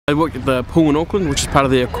I worked at the pool in Auckland, which is part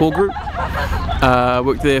of their core group.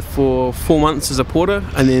 Worked there for 4 months as a porter,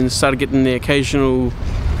 and then started getting the occasional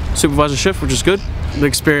supervisor shift, which is good. The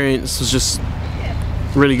experience was just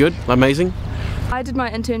really good, amazing. I did my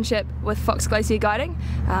internship with Fox Glacier Guiding,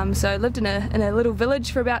 so I lived in a little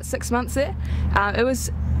village for about 6 months there. It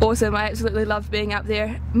was awesome. I absolutely loved being up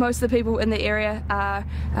there. Most of the people in the area are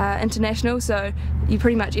international, so you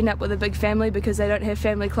pretty much end up with a big family because they don't have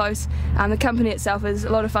family close. The company itself is a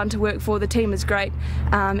lot of fun to work for, the team is great,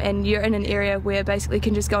 and you're in an area where basically you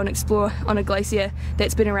can just go and explore on a glacier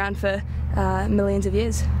that's been around for millions of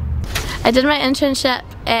years. I did my internship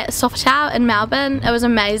at Sofitel in Melbourne. It was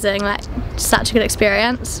amazing, like such a good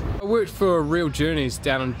experience. I worked for Real Journeys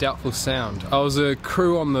down in Doubtful Sound. I was a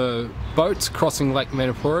crew on the boats crossing Lake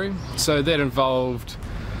Manapuri, so that involved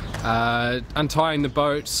untying the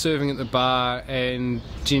boat, serving at the bar, and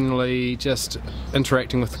generally just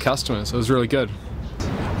interacting with the customers. It was really good.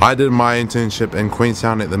 I did my internship in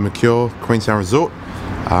Queenstown at the Mercure Queenstown Resort.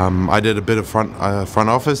 I did a bit of front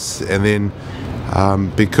office, and then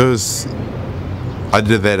because I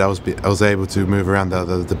did that, I was able to move around the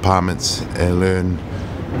other departments and learn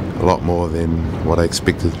a lot more than what I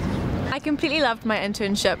expected. I completely loved my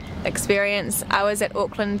internship experience. I was at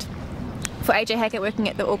Auckland for AJ Hackett working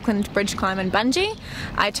at the Auckland Bridge Climb and Bungee.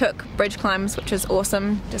 I took bridge climbs, which was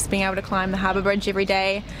awesome, just being able to climb the harbour bridge every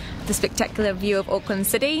day, the spectacular view of Auckland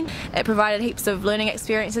City. It provided heaps of learning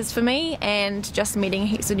experiences for me, and just meeting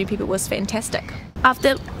heaps of new people was fantastic.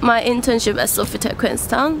 After my internship at Sofitel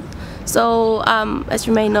Queenstown, so as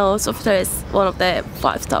you may know, Sofitel is one of the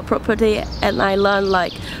 5-star property, and I learned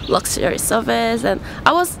like luxury service, and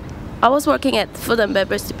I was working at food and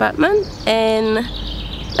beverage department, and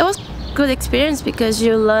it was good experience because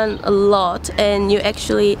you learn a lot and you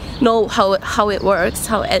actually know how it works,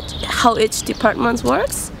 how each department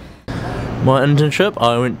works. My internship,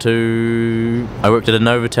 I worked at a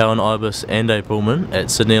Novotel in Ibis and a Pullman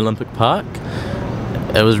at Sydney Olympic Park.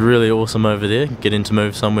 It was really awesome over there, getting to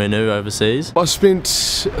move somewhere new overseas. I spent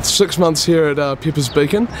 6 months here at Peppers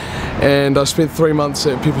Beacon, and I spent 3 months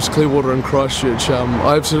at Peppers Clearwater in Christchurch.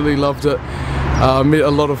 I absolutely loved it. Met a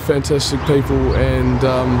lot of fantastic people, and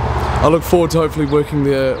I look forward to hopefully working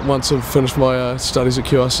there once I've finished my studies at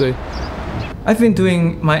QRC. I've been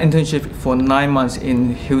doing my internship for 9 months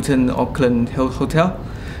in Hilton Auckland Hotel.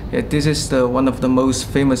 Yeah, this is one of the most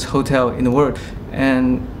famous hotel in the world,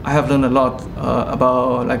 and I have learned a lot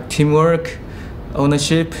about like teamwork,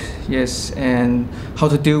 ownership, yes, and how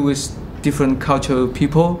to deal with different cultural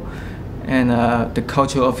people, and the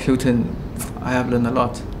culture of Hilton. I have learned a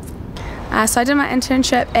lot. So I did my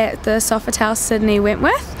internship at the Sofitel Sydney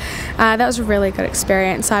Wentworth. That was a really good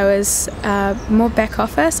experience. I was more back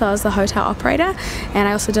office, I was the hotel operator, and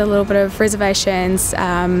I also did a little bit of reservations,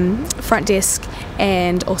 front desk,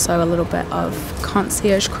 and also a little bit of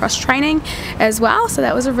concierge cross training as well. So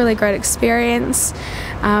that was a really great experience.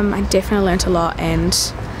 I definitely learnt a lot, and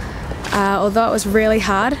although it was really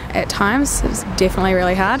hard at times, it was definitely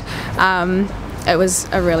really hard, it was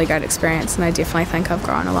a really great experience, and I definitely think I've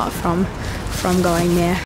grown a lot from going there.